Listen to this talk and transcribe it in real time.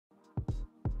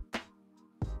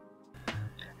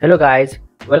Hello guys,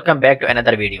 welcome back to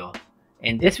another video.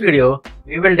 In this video,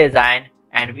 we will design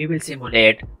and we will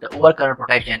simulate the overcurrent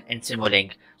protection in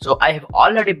Simulink. So I have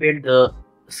already built the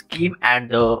scheme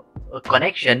and the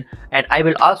connection, and I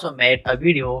will also make a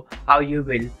video how you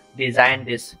will design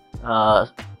this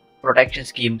protection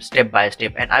scheme step by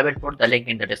step, and I will put the link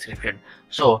in the description.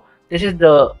 So this is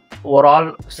the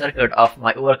overall circuit of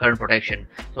my overcurrent protection.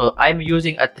 So I'm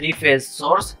using a three-phase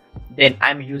source, then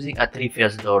I'm using a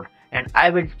three-phase load, and I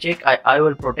will check I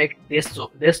will protect this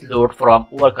load from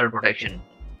overcurrent protection.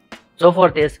 So for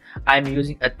this I'm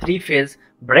using a three-phase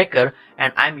breaker,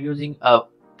 and I'm using a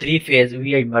three-phase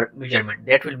VI measurement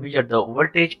that will measure the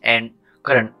voltage and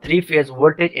current, three-phase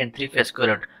voltage and three-phase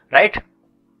current, right?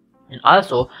 And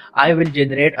also I will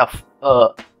generate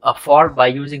a fault by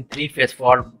using three-phase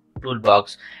fault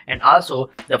toolbox, and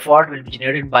also the fault will be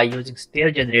generated by using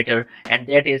state generator, and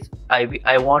that is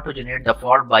I want to generate the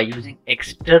fault by using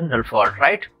external fault,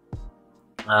 right?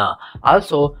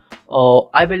 Also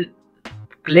I will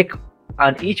click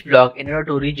on each block in order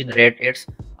to regenerate its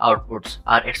outputs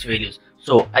or its values.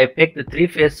 So I pick the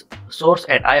three-phase source,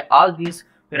 and all these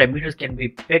parameters can be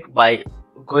picked by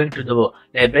going to the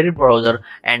library browser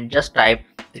and just type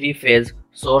three-phase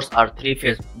source or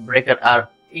three-phase breaker or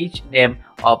each name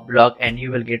of block, and you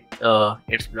will get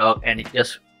its block, and you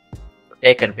just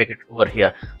take and pick it over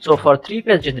here. So for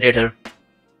three-phase generator,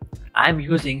 I'm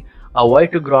using a Y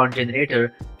to ground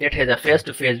generator that has a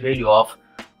phase-to-phase value of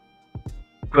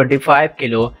 25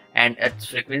 kilo and its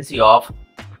frequency of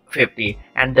 50,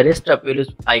 and the rest of values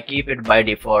I keep it by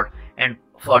default. And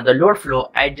for the load flow,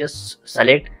 I just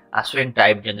select a swing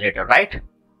type generator, right?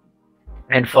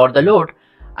 And for the load,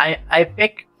 I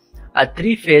pick a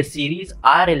three-phase series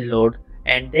RL load,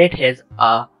 and that has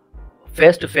a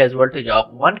phase-to-phase voltage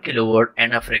of 1 kilovolt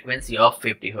and a frequency of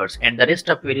 50 Hz, and the rest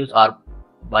of values are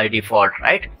by default,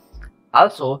 right?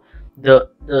 Also the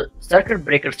circuit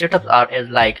breaker setups are as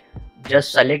like,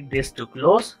 just select this to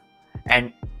close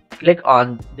and click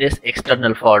on this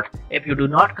external fault. If you do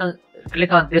not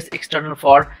click on this external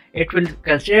fault, it will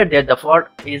consider that the fault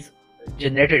is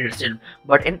generated itself,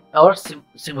 but in our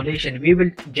simulation we will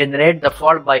generate the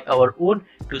fault by our own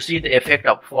to see the effect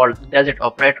of fault, does it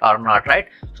operate or not, right?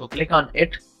 So click on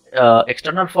it,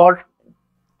 external fault,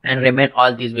 and remain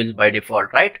all these values by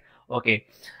default, right? Okay,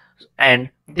 and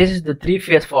this is the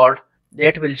three-phase fault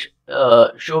that will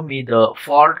show me the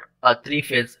fault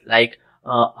three-phase, like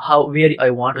where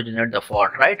I want to generate the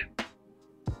fault, right?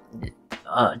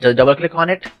 Just double click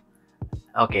on it.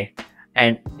 Okay,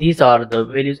 and these are the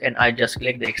values, and I just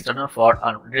click the external fault,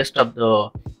 and rest of the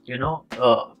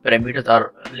parameters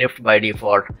are left by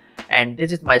default. And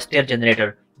this is my state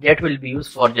generator that will be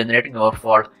used for generating our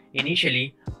fault.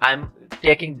 Initially I'm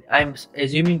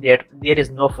assuming that there is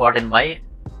no fault in my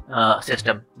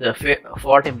system. The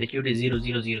fault amplitude is 0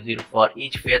 0 0 0 for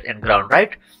each phase and ground,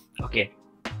 right? Okay,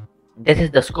 this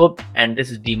is the scope, and this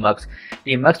is demux.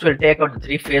 Demux will take out the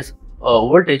three-phase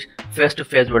voltage,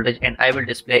 phase-to-phase voltage, and I will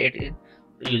display it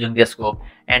using this scope.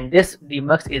 And this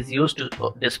demux is used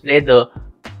to display the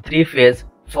three-phase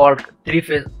fault,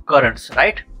 three-phase currents,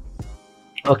 right?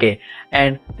 Okay,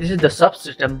 and this is the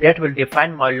subsystem that will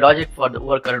define my logic for the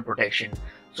overcurrent protection.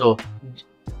 So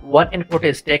one input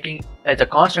is taking as a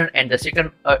constant, and the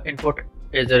second input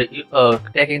is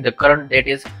taking the current that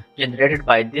is generated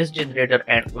by this generator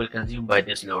and will consume by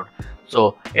this load.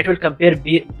 So it will compare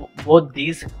both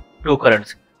these two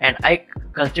currents, and I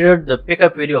considered the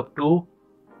pickup value of 2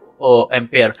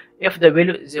 ampere. If the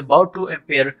value is about 2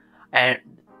 ampere, and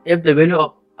if the value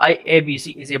of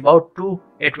IABC is about 2,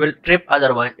 it will trip,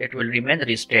 otherwise it will remain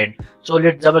restrained. So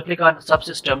let's double click on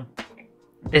subsystem.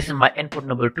 This is my input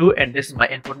number 2, and this is my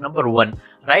input number 1,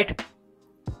 right?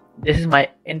 This is my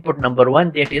input number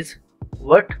 1, that is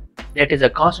what? That is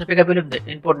a constant pickup value. The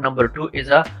input number 2 is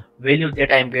a value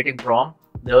that I am getting from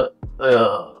the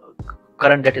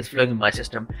current that is flowing in my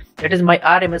system. That is my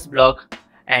RMS block,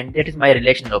 and that is my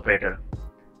relational operator.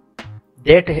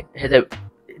 That has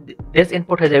this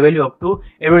input has a value of 2.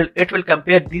 It will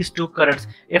compare these two currents.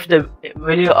 If the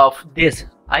value of this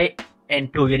I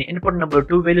and 2, input number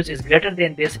 2 values is greater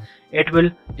than this, it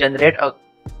will generate a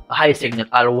high signal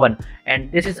R1.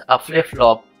 And this is a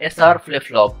flip-flop, SR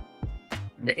flip-flop.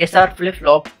 The SR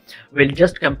flip-flop will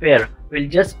just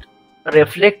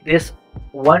reflect this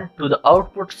 1 to the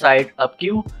output side of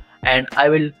Q, and I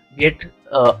will get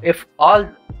if all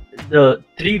the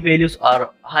three values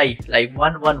are high, like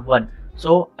 1 1 1,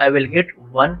 so I will get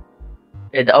 1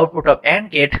 at the output of AND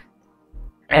gate.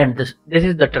 And this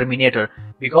is the terminator,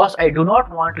 because I do not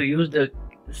want to use the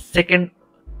second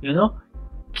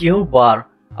Q bar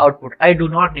output. I do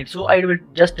not need, so I will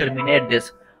just terminate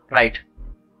this, right?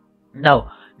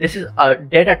 Now this is a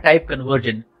data type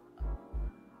conversion.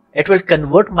 It will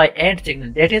convert my AND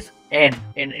signal, that is AND,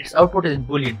 and its output is in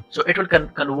boolean, so it will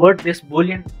convert this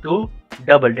boolean to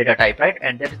double data type, right?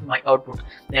 And that is my output,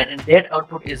 and that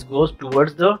output is goes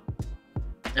towards the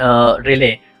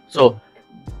relay. So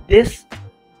this,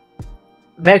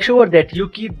 make sure that you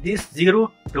keep this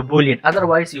 0 to boolean,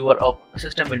 otherwise your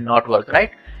system will not work,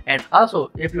 right? And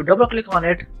also if you double click on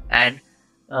it and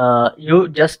you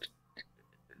just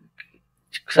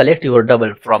select your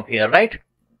double from here, right?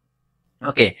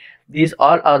 Okay, these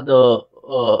all are the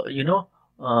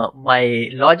my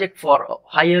logic for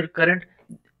higher current,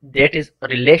 that is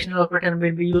relational operator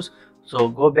will be used. So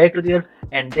go back to there,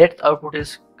 and that output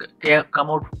is come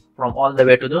out from all the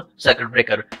way to the circuit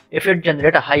breaker. If it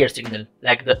generate a higher signal,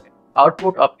 like the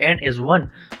output of n is 1,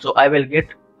 so I will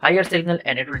get higher signal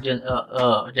and it will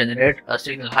generate a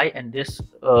signal high, and this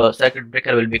circuit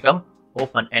breaker will become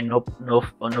open and no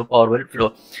power will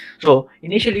flow. So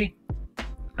initially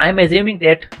I am assuming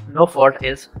that no fault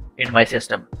is in my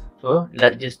system, so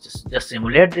let's just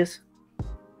simulate this.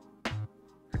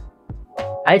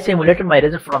 I simulated my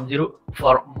result from 0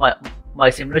 for my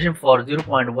simulation for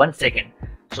 0.1 second.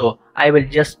 So I will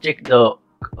just check the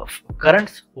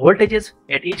currents voltages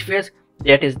at each phase.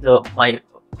 That is my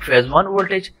phase 1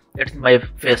 voltage, that is my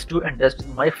phase 2, and that is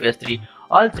my phase 3.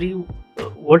 All three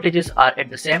voltages are at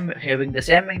the same, having the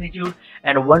same magnitude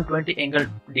and 120 angle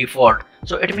default.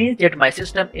 So it means that my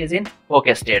system is in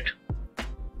OK state.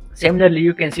 Similarly,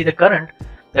 you can see the current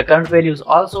values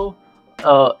also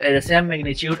at the same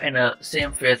magnitude and a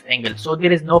same phase angle, so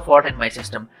there is no fault in my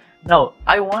system. Now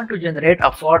I want to generate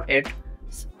a fault at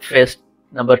phase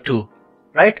number 2,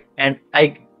 right? And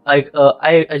I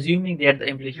assuming that the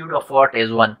amplitude of fault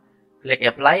is 1. Click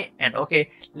apply and okay,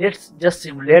 let's just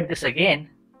simulate this again.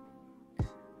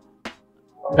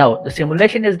 Now the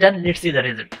simulation is done. Let's see the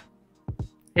result.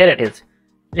 Here it is.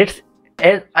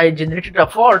 As I generated a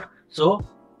fault, so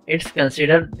it's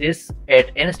considered this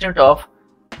at instant of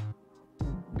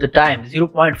the time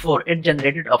 0.4, it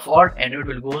generated a fault, and it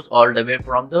will go all the way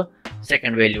from the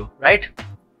second value, right?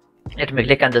 Let me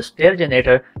click on the state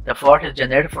generator. The fault is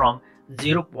generated from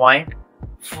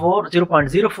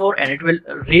 0.04, and it will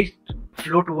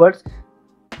flow towards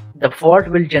the fault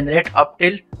will generate up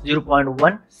till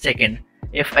 0.1 second.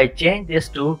 If I change this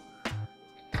to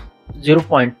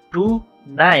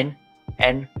 0.29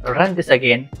 and run this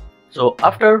again, so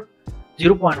after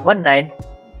 0.19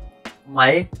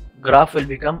 my graph will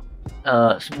become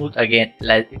smooth again,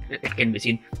 like it can be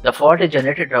seen. The fault is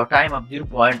generated at a time of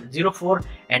 0.04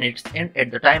 and it's in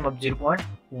at the time of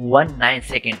 0.19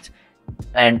 seconds,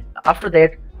 and after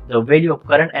that the value of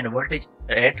current and voltage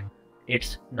at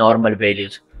its normal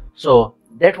values. So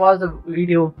that was the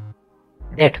video,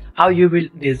 that how you will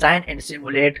design and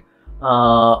simulate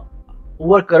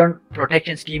overcurrent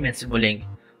protection scheme in Simulink.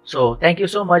 So thank you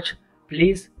so much.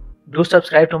 Please do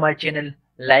subscribe to my channel,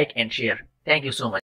 like and share. Thank you so much.